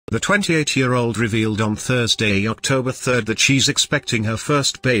The 28-year-old revealed on Thursday, October 3rd that she's expecting her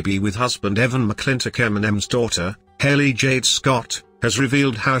first baby with husband Evan McClintock. Eminem's daughter, Hailie Jade Scott, has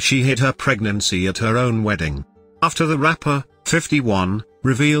revealed how she hid her pregnancy at her own wedding. After the rapper, 51,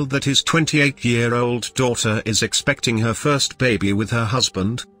 revealed that his 28-year-old daughter is expecting her first baby with her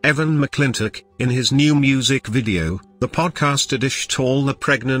husband, Evan McClintock, in his new music video, the podcaster dished all the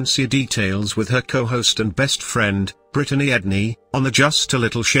pregnancy details with her co-host and best friend, Brittany Ednie, on the Just a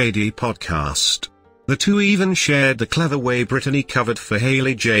Little Shady podcast. The two even shared the clever way Brittany covered for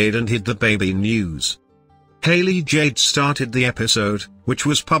Hailie Jade and hid the baby news. Hailie Jade started the episode, which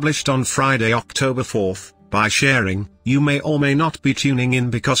was published on Friday, October 4th, by sharing, "You may or may not be tuning in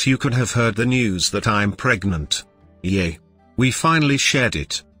because you could have heard the news that I'm pregnant. Yay. We finally shared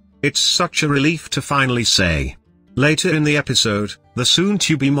it. It's such a relief to finally say." Later in the episode, the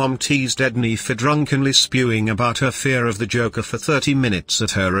soon-to-be mom teased Ednie for drunkenly spewing about her fear of the Joker for 30 minutes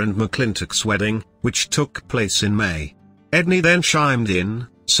at her and McClintock's wedding, which took place in May. Ednie then chimed in,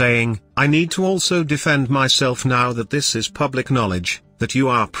 saying, "I need to also defend myself now that this is public knowledge, that you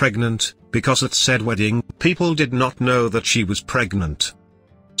are pregnant, because at said wedding, people did not know that she was pregnant.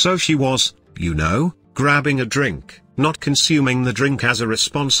 So she was, grabbing a drink, not consuming the drink as a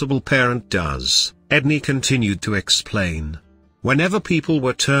responsible parent does," Ednie continued to explain. "Whenever people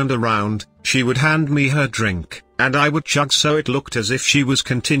were turned around, she would hand me her drink, and I would chug, so it looked as if she was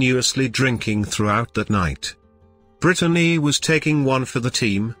continuously drinking throughout that night." Brittany was taking one for the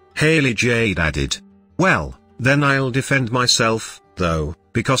team. Hailie Jade added, "Well, then I'll defend myself, though,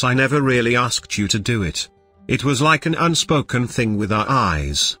 because I never really asked you to do it. It was like an unspoken thing with our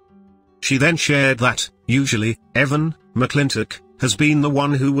eyes." She then shared that, usually, Evan McClintock has been the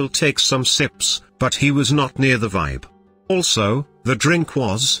one who will take some sips, but he was not near the vibe. Also, the drink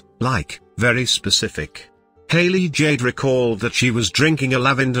was, very specific. Hailie Jade recalled that she was drinking a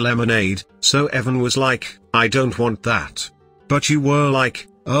lavender lemonade, so Evan was like, "I don't want that. But you were like,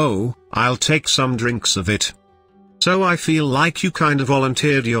 oh, I'll take some drinks of it. So I feel like you kinda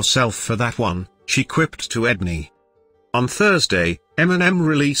volunteered yourself for that one," she quipped to Ednie. On Thursday, Eminem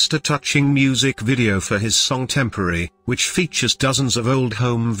released a touching music video for his song Temporary, which features dozens of old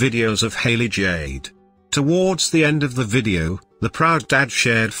home videos of Hailie Jade. Towards the end of the video, the proud dad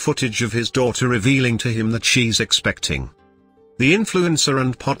shared footage of his daughter revealing to him that she's expecting. The influencer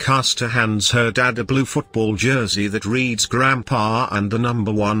and podcaster hands her dad a blue football jersey that reads Grandpa and the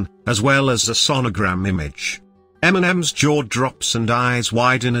number 1, as well as a sonogram image. Eminem's jaw drops and eyes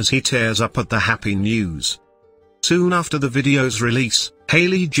widen as he tears up at the happy news. Soon after the video's release,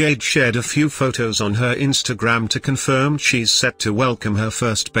 Hailie Jade shared a few photos on her Instagram to confirm she's set to welcome her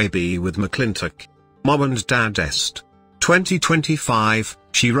first baby with McClintock. "Mom and Dad est. 2025,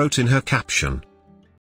 she wrote in her caption.